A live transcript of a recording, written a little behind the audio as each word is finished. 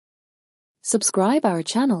Subscribe our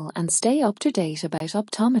channel and stay up to date about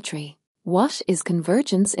optometry. What is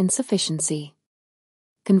convergence insufficiency?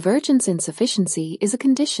 Convergence insufficiency is a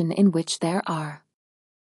condition in which there are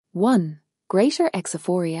 1. Greater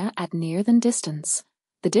exophoria at near than distance.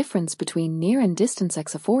 The difference between near and distance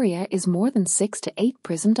exophoria is more than 6 to 8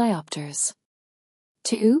 prism diopters.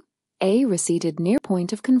 2. A receded near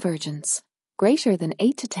point of convergence, greater than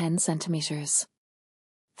 8 to 10 centimeters.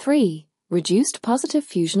 3. Reduced positive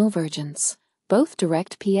fusional vergence, both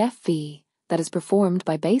direct PFV, that is performed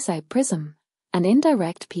by base-out prism, and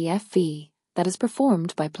indirect PFV, that is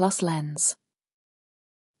performed by plus lens.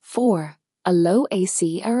 4. A low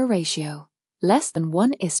AC error ratio, less than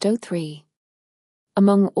 1:3.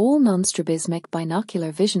 Among all non-strabismic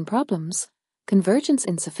binocular vision problems, convergence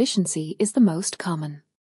insufficiency is the most common.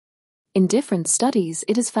 In different studies,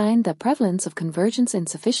 it is found that prevalence of convergence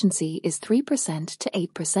insufficiency is 3% to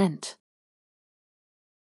 8%.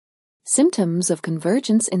 Symptoms of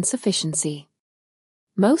convergence insufficiency.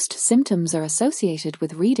 Most symptoms are associated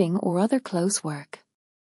with reading or other close work.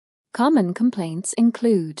 Common complaints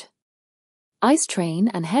include eye strain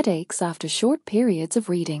and headaches after short periods of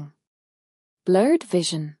reading, blurred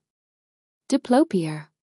vision, diplopia,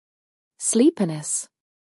 sleepiness,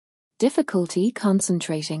 difficulty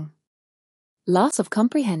concentrating, loss of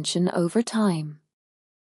comprehension over time,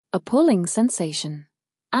 a pulling sensation,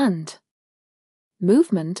 and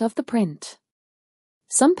movement of the print.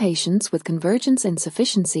 Some patients with convergence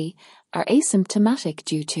insufficiency are asymptomatic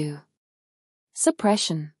due to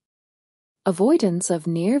suppression, avoidance of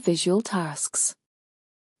near visual tasks,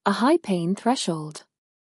 a high pain threshold,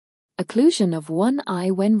 occlusion of one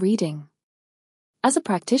eye when reading. As a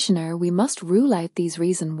practitioner, we must rule out these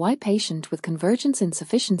reasons why patient with convergence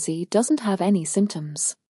insufficiency doesn't have any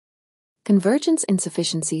symptoms. Convergence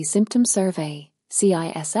Insufficiency Symptom Survey,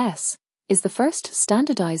 CISS, is the first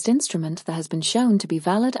standardized instrument that has been shown to be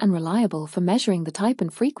valid and reliable for measuring the type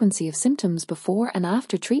and frequency of symptoms before and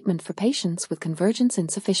after treatment for patients with convergence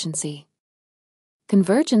insufficiency.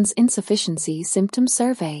 Convergence Insufficiency Symptom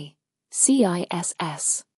Survey,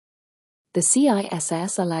 CISS. The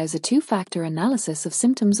CISS allows a two-factor analysis of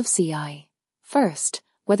symptoms of CI. First,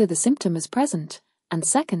 whether the symptom is present, and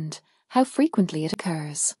second, how frequently it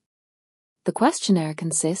occurs. The questionnaire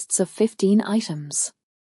consists of 15 items.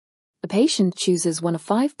 The patient chooses one of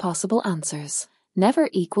 5 possible answers: never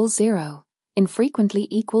equals 0, infrequently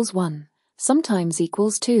equals 1, sometimes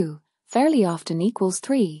equals 2, fairly often equals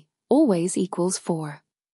 3, always equals 4.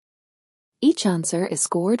 Each answer is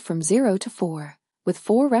scored from 0 to 4, with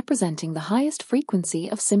 4 representing the highest frequency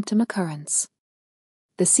of symptom occurrence.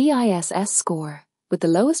 The CISS score, with the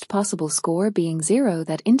lowest possible score being 0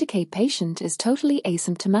 that indicate patient is totally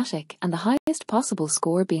asymptomatic and the highest possible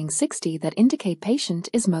score being 60 that indicate patient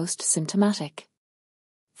is most symptomatic.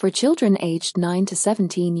 For children aged 9 to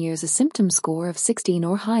 17 years, a symptom score of 16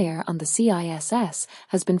 or higher on the CISS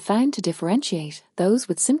has been found to differentiate those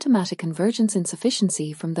with symptomatic convergence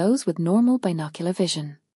insufficiency from those with normal binocular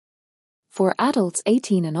vision. For adults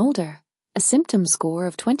 18 and older, a symptom score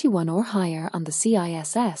of 21 or higher on the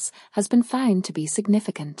CISS has been found to be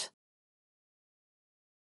significant.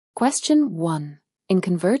 Question 1. In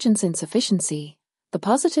convergence insufficiency, the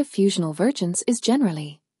positive fusional vergence is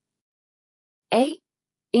generally A.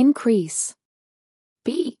 Increase,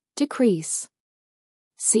 B. Decrease,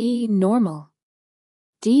 C. Normal,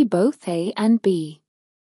 D. Both A and B.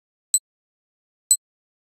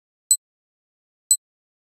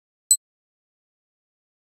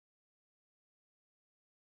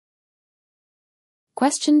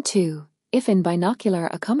 Question 2. If in binocular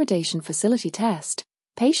accommodation facility test,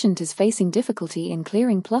 patient is facing difficulty in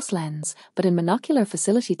clearing plus lens, but in monocular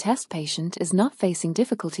facility test patient is not facing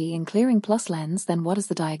difficulty in clearing plus lens, then what is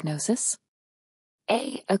the diagnosis?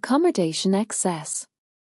 A. Accommodation excess,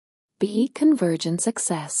 B. Convergence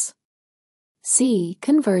excess, C.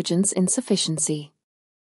 Convergence insufficiency,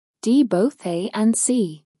 D. Both A and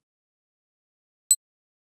C.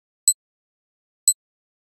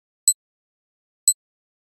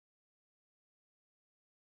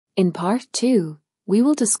 In Part 2, we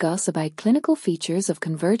will discuss about clinical features of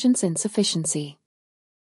convergence insufficiency.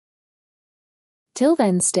 Till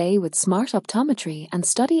then, stay with Smart Optometry and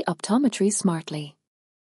study optometry smartly.